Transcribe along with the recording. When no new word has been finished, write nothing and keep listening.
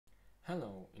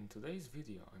Hello, in today's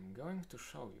video I'm going to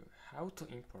show you how to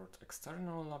import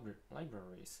external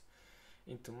libraries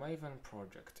into Maven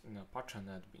project in Apache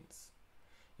NetBeans.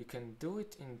 You can do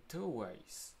it in two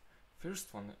ways.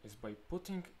 First one is by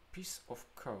putting piece of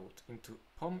code into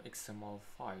pom.xml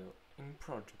file in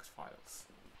project files.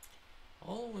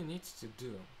 All we need to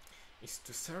do is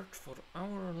to search for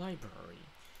our library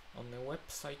on a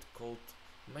website called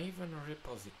maven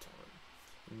repository.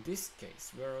 In this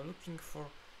case we are looking for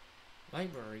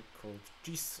library called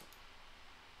gson.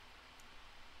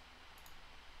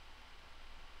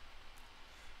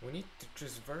 We need to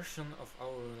choose version of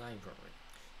our library.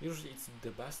 Usually it's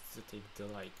the best to take the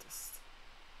latest.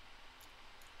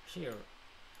 Here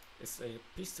is a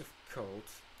piece of code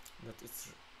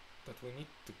that we need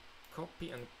to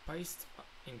copy and paste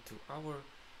into our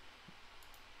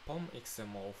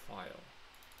pom.xml file.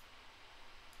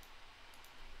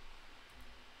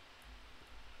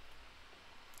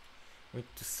 We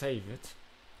need to save it,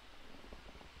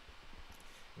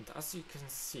 and as you can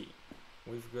see,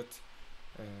 we've got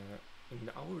in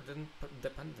our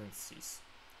dependencies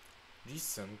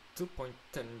json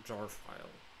 2.10 jar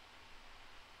file.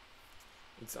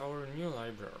 It's our new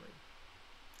library.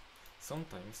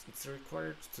 Sometimes it's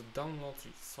required to download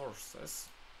resources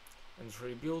and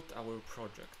rebuild our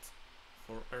project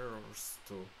for errors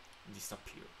to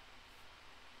disappear.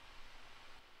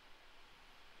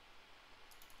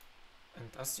 And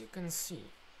as you can see,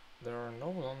 there are no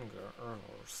longer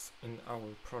errors in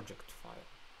our project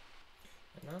file.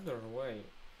 Another way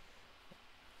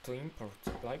to import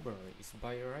the library is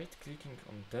by right-clicking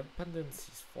on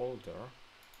Dependencies folder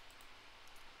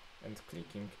and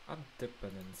clicking Add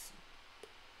Dependency.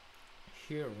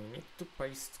 Here we need to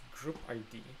paste group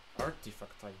ID,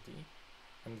 artifact ID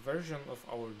and version of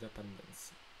our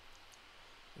dependency.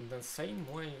 In the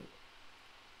same way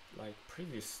like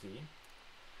previously,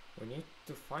 we need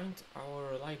to find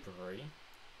our library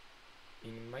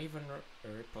in Maven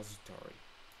repository.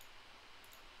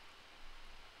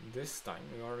 This time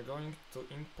we are going to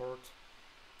import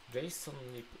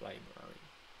json-lib library.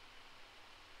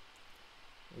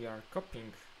 We are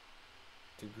copying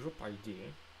the group ID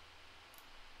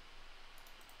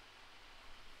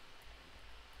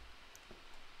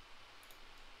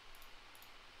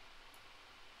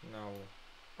now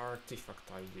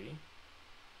artifact ID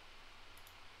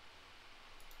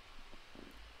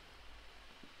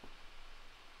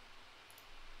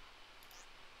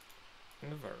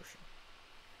and version.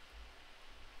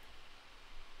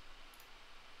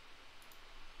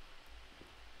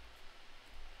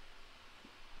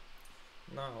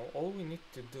 Now all we need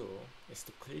to do is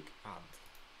to click Add.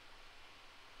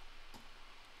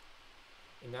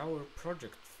 In our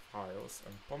project files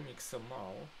and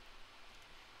pom.xml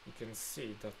you can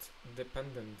see that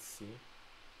dependency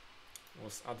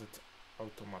was added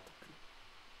automatically.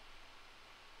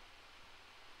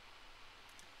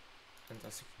 And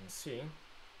as you can see,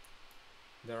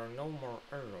 there are no more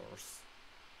errors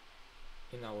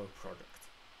in our project.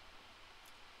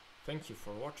 Thank you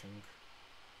for watching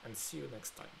and see you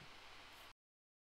next time.